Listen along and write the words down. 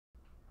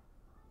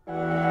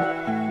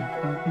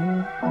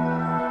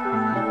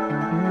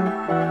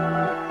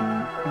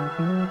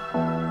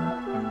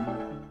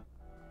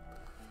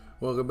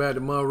Welcome back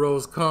to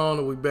Munroe's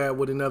Corner. We back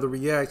with another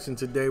reaction.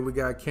 Today we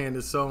got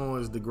Candace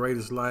Owens, The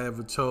Greatest Lie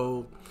Ever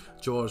Told,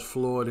 George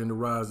Floyd and the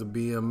Rise of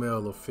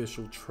BLM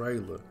official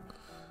trailer.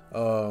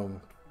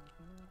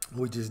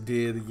 We just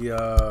did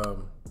the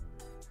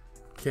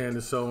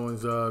Candace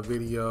Owens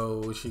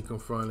video where she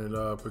confronted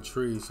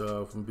Patrice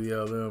from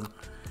BLM,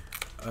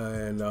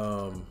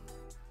 and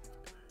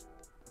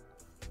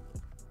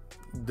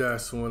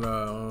that's when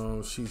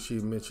she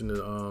mentioned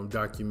the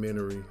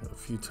documentary a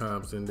few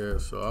times in there,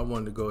 so I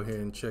wanted to go ahead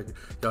and check it.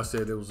 Y'all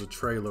said there was a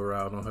trailer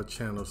out on her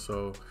channel,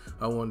 so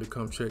I wanted to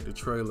come check the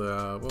trailer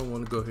out. I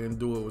want to go ahead and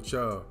do it with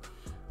y'all.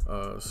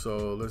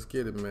 So let's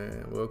get it,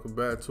 man. Welcome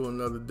back to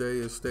another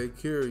day at Stay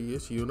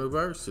Curious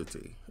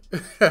University.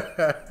 All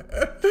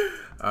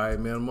right,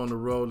 man, I'm on the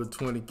road to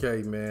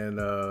 20K, man.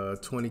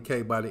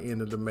 20K by the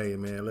end of the May,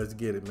 man. Let's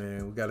get it,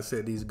 man. We got to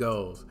set these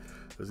goals.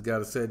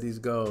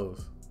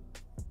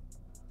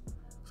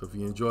 So if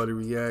you enjoy the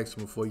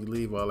reaction, before you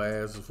leave, all I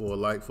ask is for a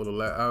like for the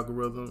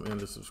algorithm and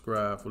to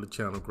subscribe for the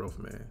channel growth,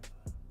 man.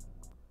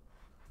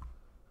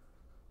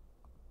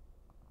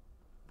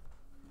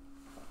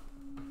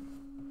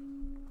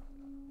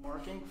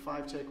 Marking,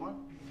 5, take 1.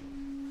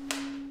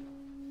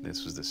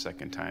 This was the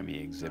second time he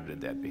exhibited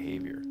that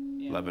behavior,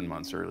 11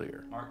 months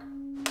earlier. Mark.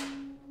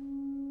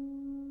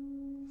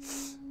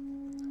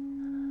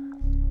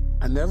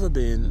 I've never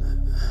been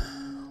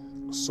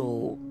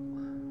so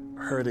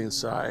hurt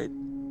inside.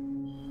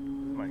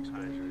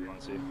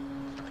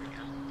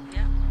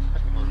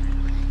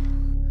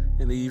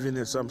 And even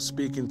as I'm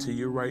speaking to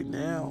you right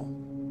now,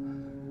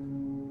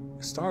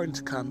 it's starting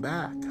to come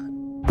back.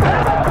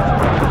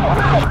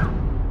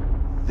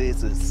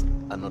 This is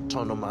an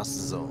autonomous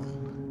zone.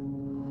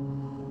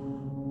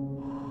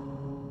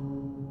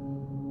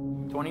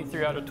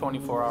 23 out of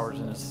 24 hours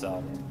in a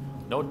cell.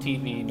 No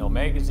TV, no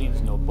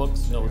magazines, no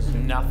books, no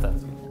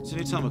nothing. So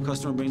anytime a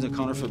customer brings a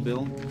counterfeit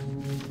bill,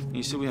 and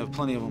you see we have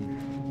plenty of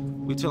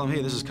them, we tell them,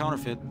 hey, this is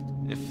counterfeit.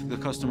 If the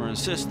customer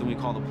insists, then we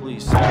call the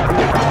police.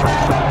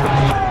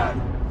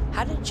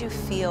 How did you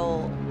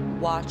feel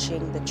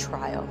watching the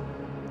trial?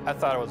 I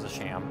thought it was a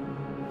sham.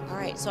 All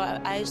right, so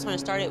I just want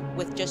to start it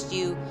with just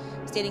you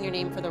stating your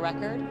name for the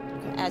record,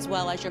 as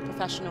well as your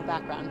professional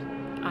background.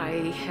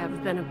 I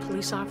have been a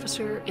police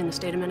officer in the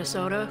state of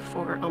Minnesota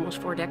for almost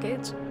 4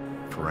 decades.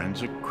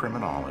 Forensic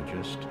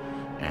criminologist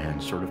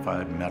and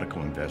certified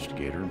medical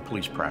investigator and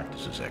police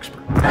practices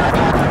expert.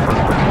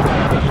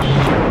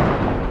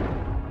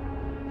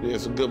 Yeah,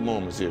 some good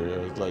moments here.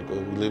 It's like we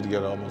lived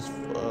together almost,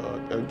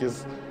 I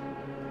guess,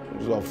 it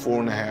was about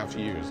 4.5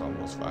 years,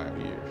 almost 5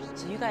 years.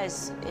 So you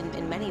guys,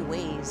 in many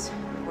ways,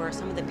 were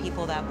some of the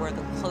people that were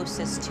the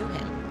closest to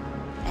him.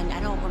 And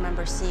I don't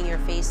remember seeing your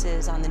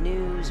faces on the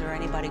news or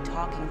anybody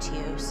talking to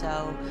you,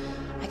 so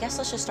I guess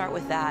let's just start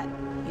with that.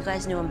 You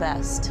guys knew him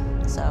best,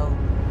 so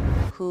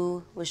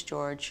who was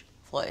George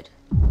Floyd?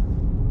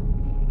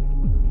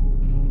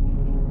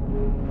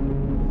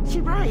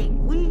 She's right.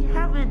 We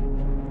haven't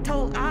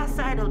told our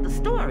side of the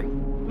story.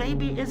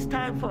 Maybe it's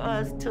time for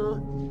us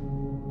to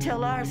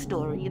tell our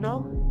story, you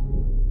know?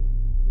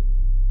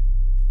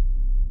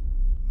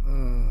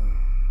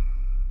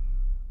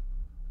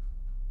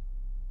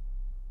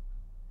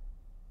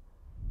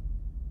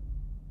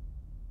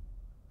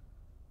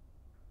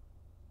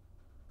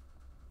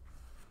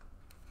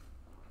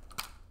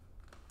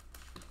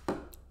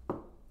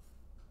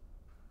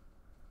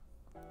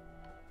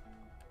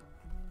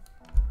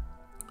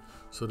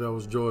 So that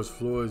was George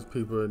Floyd's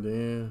people at the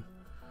end.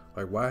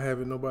 Like, why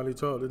haven't nobody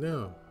talked to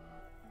them?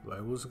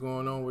 Like, what's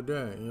going on with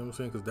that? You know what I'm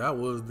saying? Because that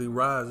was the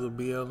rise of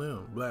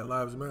BLM, Black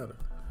Lives Matter.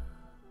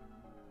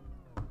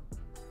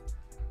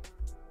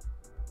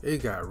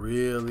 It got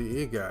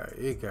really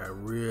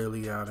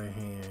out of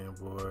hand,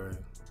 boy.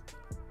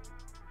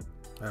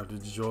 After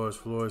the George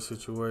Floyd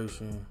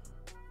situation,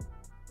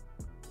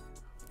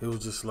 it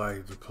was just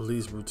like the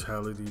police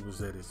brutality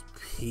was at its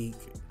peak.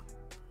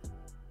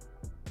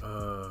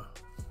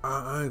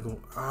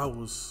 I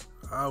was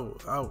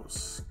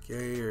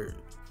scared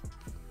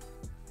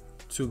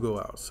to go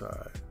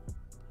outside,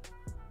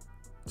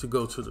 to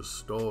go to the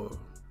store,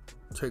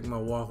 take my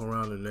walk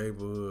around the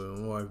neighborhood,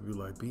 and my wife would be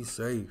like, be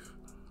safe.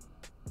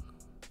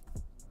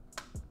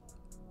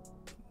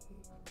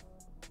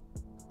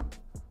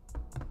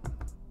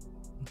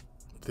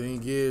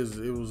 Thing is,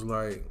 it was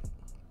like,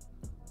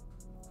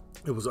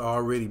 it was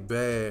already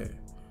bad,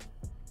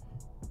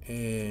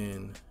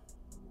 and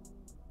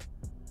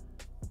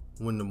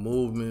when the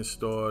movement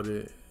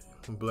started,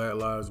 when Black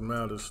Lives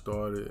Matter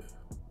started,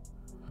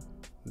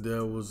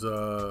 there was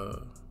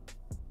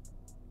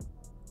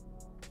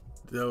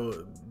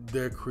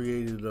there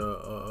created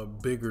a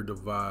bigger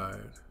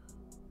divide,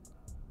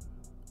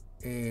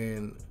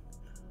 and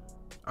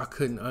I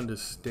couldn't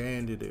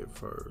understand it at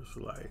first.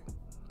 Like,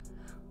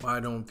 why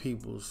don't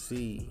people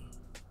see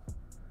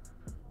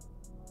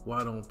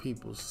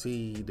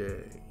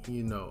that,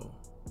 you know,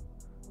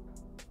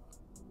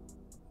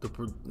 you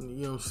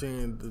know what I'm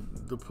saying,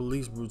 the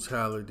police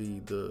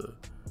brutality, the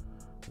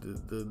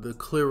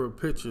clearer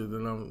picture that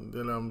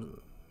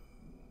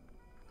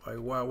Like,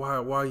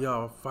 why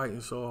y'all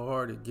fighting so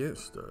hard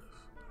against us?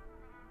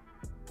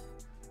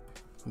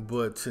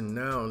 But to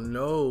now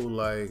know,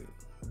 like,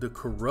 the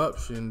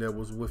corruption that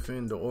was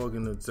within the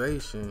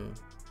organization,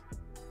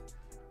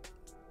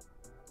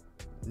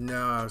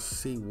 now I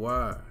see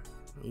why.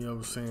 You know what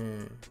I'm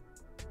saying?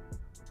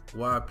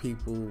 Why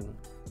people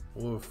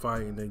were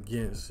fighting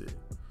against it.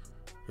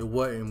 It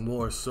wasn't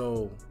more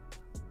so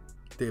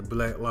that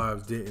Black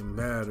lives didn't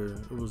matter.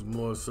 It was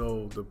more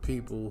so the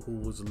people who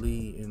was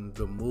leading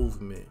the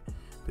movement,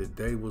 that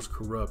they was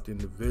corrupt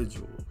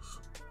individuals.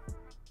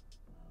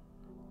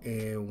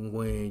 And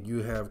when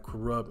you have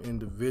corrupt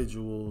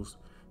individuals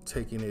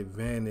taking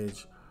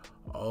advantage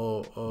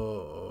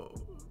of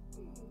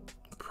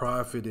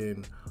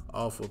profiting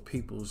off of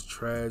people's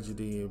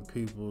tragedy and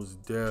people's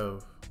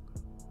death,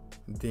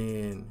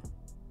 then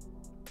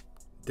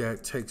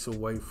that takes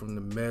away from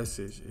the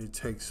message. It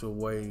takes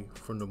away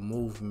from the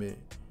movement,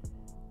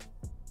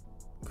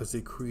 because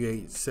it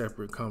creates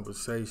separate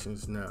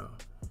conversations now.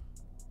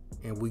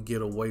 And we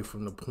get away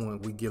from the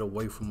point, we get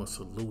away from a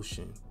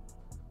solution,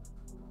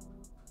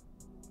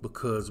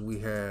 because we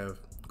have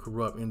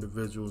corrupt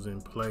individuals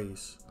in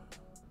place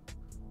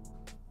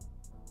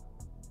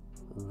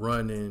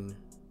running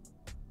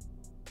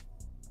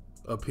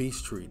a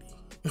peace treaty.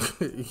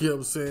 You know what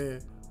I'm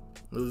saying?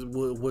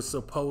 What's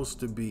supposed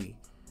to be,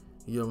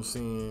 you know what I'm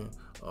saying,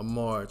 a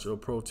march or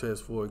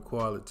protest for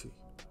equality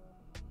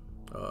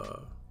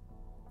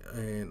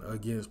and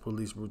against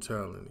police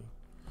brutality.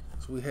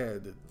 So we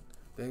had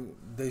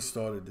they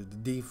started to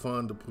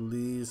defund the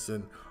police,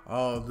 and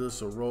all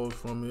this arose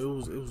from it. It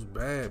was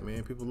bad,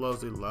 man. People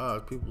lost their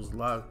lives. People was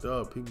locked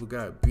up. People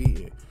got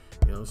beaten.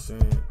 You know what I'm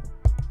saying?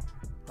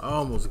 I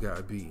almost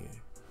got beaten.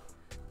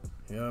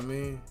 You know what I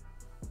mean?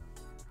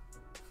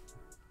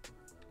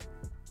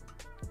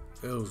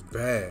 It was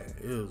bad.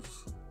 It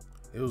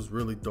was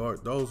really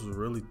dark. Those were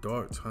really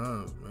dark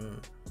times,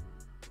 man.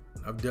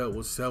 I've dealt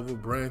with several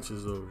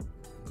branches of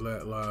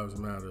Black Lives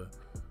Matter.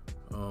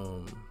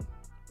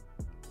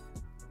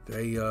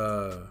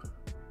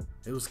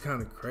 It was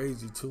kind of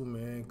crazy too,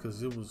 man,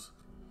 because it was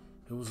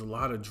a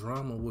lot of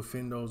drama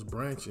within those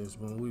branches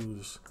when we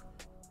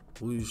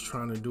was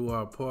trying to do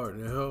our part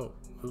to help.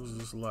 It was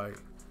just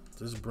like,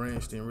 this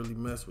branch didn't really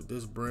mess with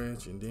this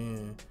branch, and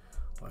then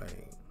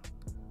like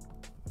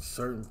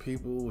certain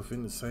people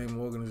within the same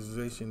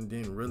organization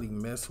didn't really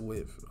mess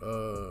with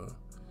who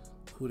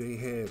they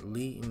had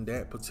leading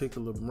that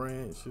particular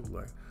branch. It was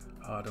like,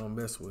 oh, don't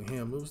mess with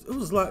him. It was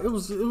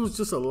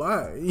just a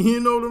lot.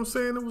 You know what I'm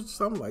saying? It was just,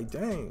 I'm like,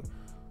 dang,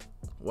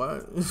 why?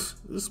 It's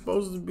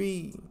supposed to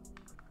be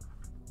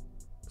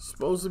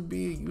a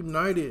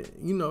united,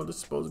 you know, this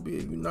is supposed to be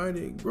a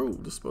united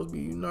group. This is supposed to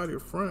be a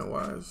united front.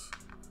 Why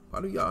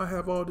do y'all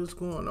have all this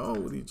going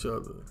on with each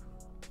other?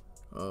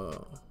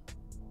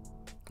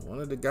 One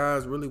of the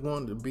guys really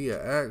wanted to be an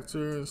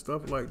actor and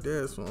stuff like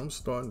that, so I'm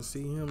starting to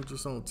see him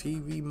just on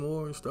TV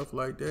more and stuff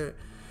like that.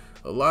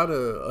 A lot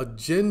of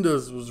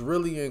agendas was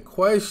really in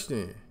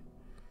question.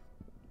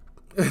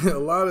 A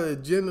lot of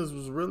agendas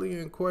was really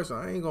in question.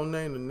 I ain't gonna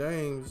name the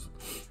names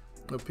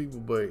of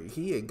people, but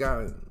he had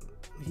gotten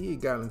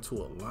into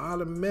a lot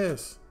of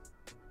mess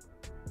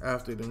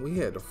after then. We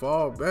had to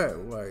fall back,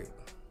 like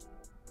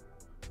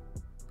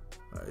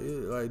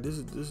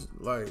this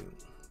like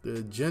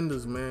the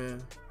agendas,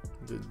 man.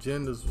 The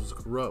agendas was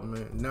corrupt,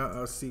 man.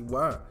 Now I see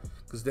why,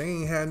 because they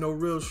ain't had no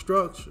real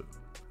structure.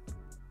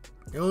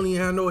 They don't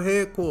even have no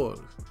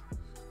headquarters.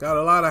 Got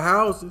a lot of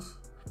houses,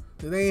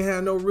 and they ain't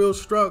had no real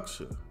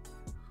structure.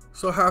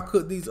 So how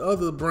could these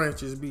other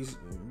branches be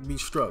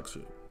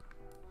structured?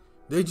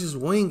 They just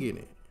winging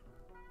it.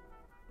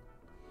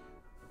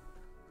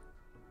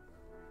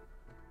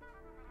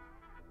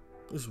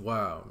 It's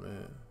wild,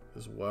 man.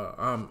 It's wild.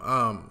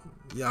 I'm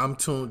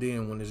tuned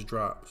in when this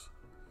drops.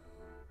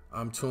 I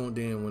am tuned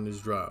in.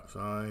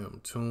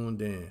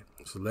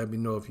 So let me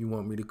know if you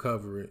want me to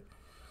cover it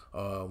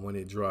when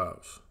it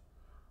drops.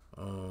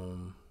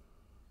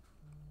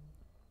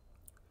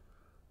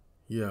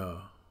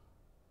 Yeah.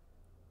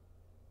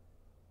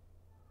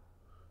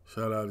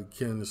 Shout out to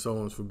Candace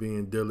Owens for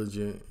being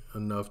diligent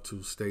enough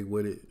to stay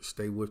with it,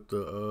 stay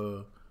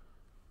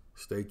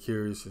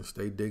curious and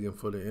stay digging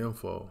for the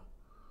info.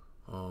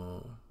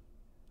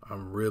 I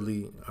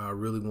really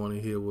want to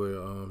hear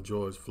what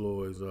George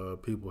Floyd's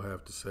people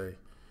have to say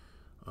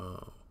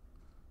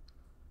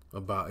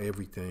about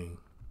everything.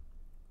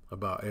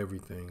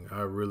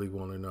 I really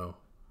want to know.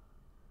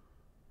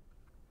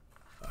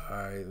 All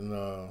right,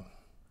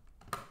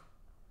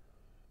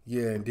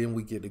 yeah, and then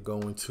we get to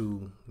go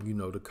into, you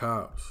know, the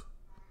cops,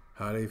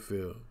 how they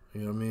feel.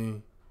 You know what I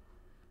mean?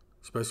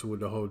 Especially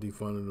with the whole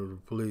defunding of the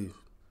police,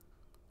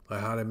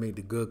 like how they make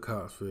the good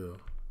cops feel.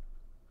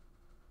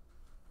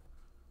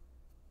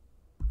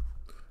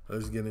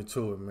 Let's get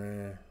into it,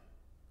 man.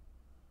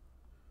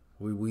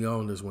 We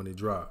own this when it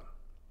drop.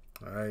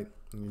 All right?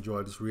 You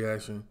enjoyed this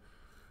reaction?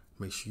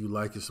 Make sure you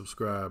like and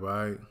subscribe, all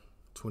right?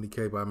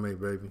 20K by May,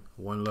 baby.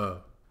 One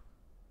love.